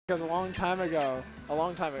because a long time ago,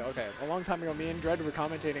 me and Dread were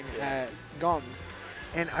commentating at Gums,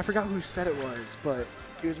 and I forgot who said it was, but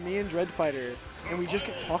it was me and Dread Fighter, and we just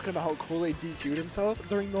kept talking about how Kool-Aid DQ'd himself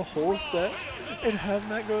during the whole set, and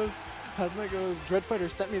Hazmatt goes, Dread Fighter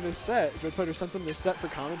sent me this set. Dread Fighter sent him this set for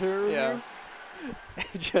commentary review. Yeah.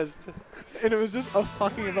 And it was just us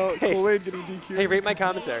talking about Kool-Aid getting DQ'd. Hey, rate my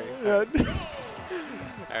commentary. Yeah.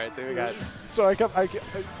 All right, so we got. So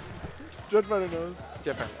Dread Fighter knows.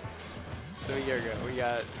 Jeff Herman. So here we go. We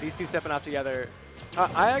got these two stepping off together.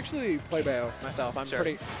 I actually play Bayo myself. I'm Sure.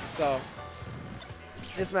 so.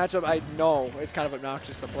 This matchup, I know, is kind of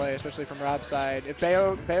obnoxious to play, especially from Rob's side. If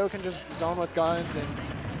Bayo can just zone with guns, and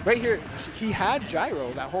right here, he had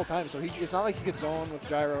gyro that whole time, so it's not like he could zone with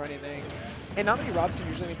gyro or anything. And not many Robs can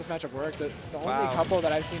usually make this matchup work. The only couple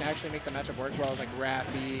that I've seen actually make the matchup work well is like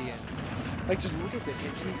Raffi, and like just look at this, he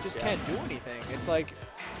just can't do anything. It's like,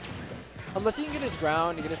 unless he can get his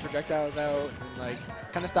ground and get his projectiles out and like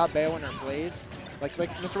kind of stop Bayo in her plays, like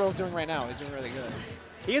Mr. Will's doing right now, he's doing really good.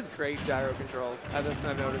 He has great gyro control. I've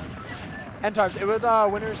noticed. End times. It was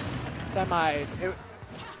winners semis.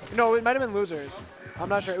 No, it might have been losers. I'm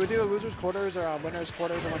not sure. It was either losers quarters or winners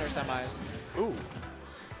quarters or winners semis. Ooh.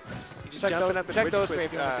 Check those three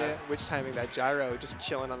if you want to see it. Which timing that gyro just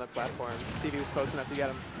chilling on the platform. See if he was close enough to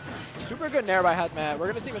get him. Super good nair by Hazmatt. We're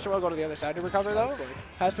going to see Mr. Will go to the other side to recover though.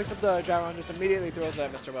 Haz picks up the gyro and just immediately throws it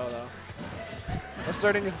at Mr. Will though.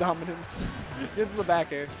 Asserting his dominance. Gets the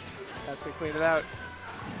back air. That's going to clean it out.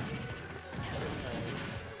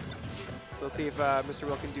 So let's see if Mr.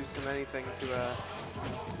 Will can do anything to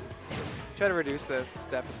try to reduce this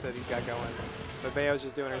deficit he's got going. But Bayo's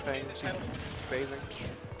just doing her thing. She's phasing.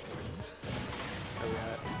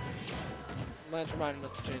 Lance reminded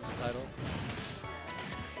us to change the title.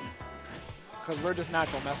 Because we're just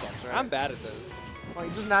natural mess-ups, right? I'm bad at this. Well,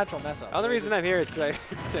 you're just natural mess-ups. The only reason I'm here is because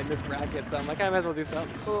I miss bracket, so I'm like, I might as well do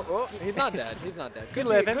something. Oh, he's not dead. He's not dead. Good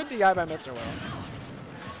living. Good DI by Mr. Will.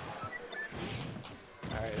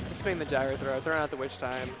 All right, anticipating the gyro throw, throwing out the witch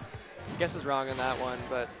time. Guess is wrong on that one,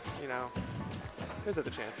 but, you know, there's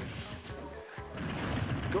other chances.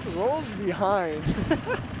 Rolls behind.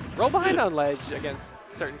 Roll behind on ledge against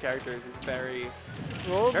certain characters is very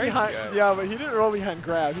behind. Good. Yeah, but he didn't roll behind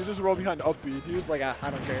grab. He just rolled behind upbeat. He was like, I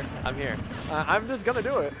don't care. I'm here. I'm just going to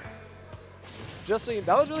do it. Just so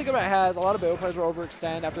that was really good by Haz. A lot of Bayo players will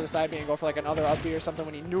overextend after the side B and go for like another upbeat or something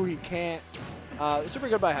when he knew he can't. Super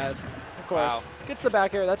good by Haz, of course. Wow. Gets the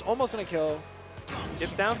back air. That's almost going to kill.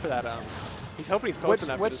 Dips down for that. He's hoping he's close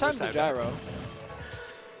enough. Which time's the gyro?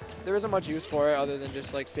 There isn't much use for it other than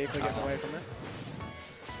just like safely getting away from it.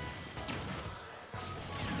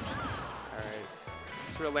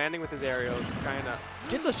 Sort of landing with his aerials, trying to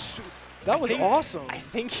gets a. That was awesome. I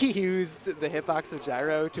think he used the hitbox of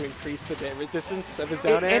gyro to increase the distance of his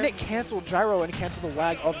down air, and it canceled gyro and canceled the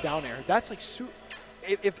lag of down air. That's like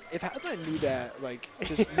if Hazmatt knew that, like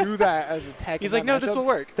just knew that as a tech. He's like, no, this will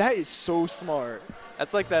work. That is so smart.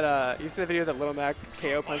 That's like that. You see the video of that Little Mac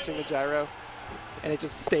KO punching the gyro, and it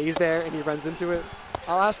just stays there, and he runs into it.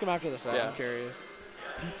 I'll ask him after the set. Yeah. I'm curious.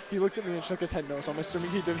 He looked at me and shook his head no, so I'm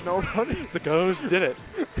assuming he didn't know about it. He's like, oh, just did it.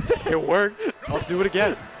 It worked. I'll do it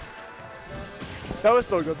again. That was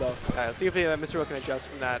so good, though. All right, let's see if Mr. Will can adjust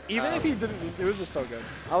from that. Even if he didn't, it was just so good.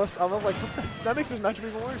 I was like, what the? That makes this matchup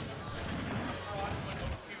even worse.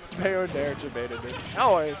 Bayo dare to baited it.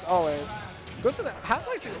 Always. Good for that. Haz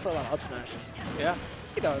likes to go for a lot of up smashes. Yeah.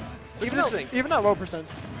 He does. Even at low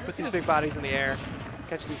percents. Puts these big bodies in the air.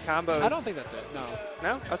 Catch these combos. I don't think that's it. No.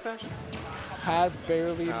 No? Up smash? Haz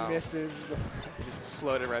barely misses. He just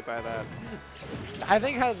floated right by that. I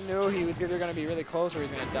think Haz knew he was either going to be really close or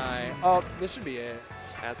he's going to die. Oh, this should be it.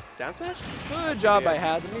 That's down smash? Good job by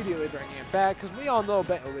Haz, immediately bringing it back, because we all know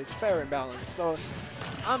Bayo is fair and balanced. So,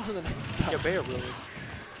 on to the next step. Yeah, Bayo rules.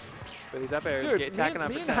 But these up airs, attacking on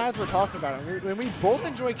me and Haz were talking about it. When we both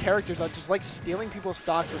enjoy characters that just like stealing people's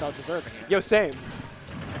stocks without deserving it. Yo, same.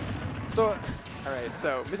 So, all right,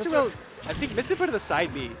 so Mr. Will, I think Mr. put to the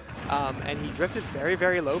side B, and he drifted very,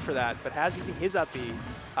 very low for that, but Haz using his up B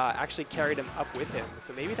actually carried him up with him.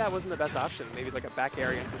 So maybe that wasn't the best option. Maybe like a back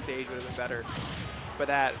air against the stage would have been better. But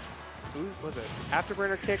that, who was it?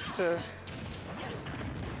 Afterburner kick to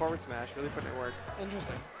forward smash, really putting it work.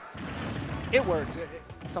 Interesting. It works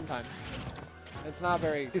sometimes. It's not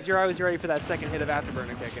very. Because you're always ready for that second hit of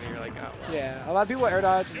afterburner kick, and you're like, oh. Yeah, a lot of people air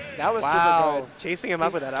dodge. That was super good. Chasing him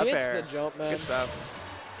up with that up air. Gets the jump, man. Good stuff.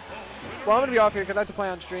 Well, I'm gonna be off here because I have to play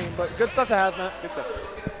on stream, but good stuff to Hazmatt. Good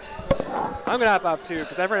stuff. I'm gonna hop off too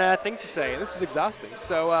because everyone had things to say, and this is exhausting.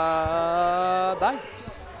 So, bye.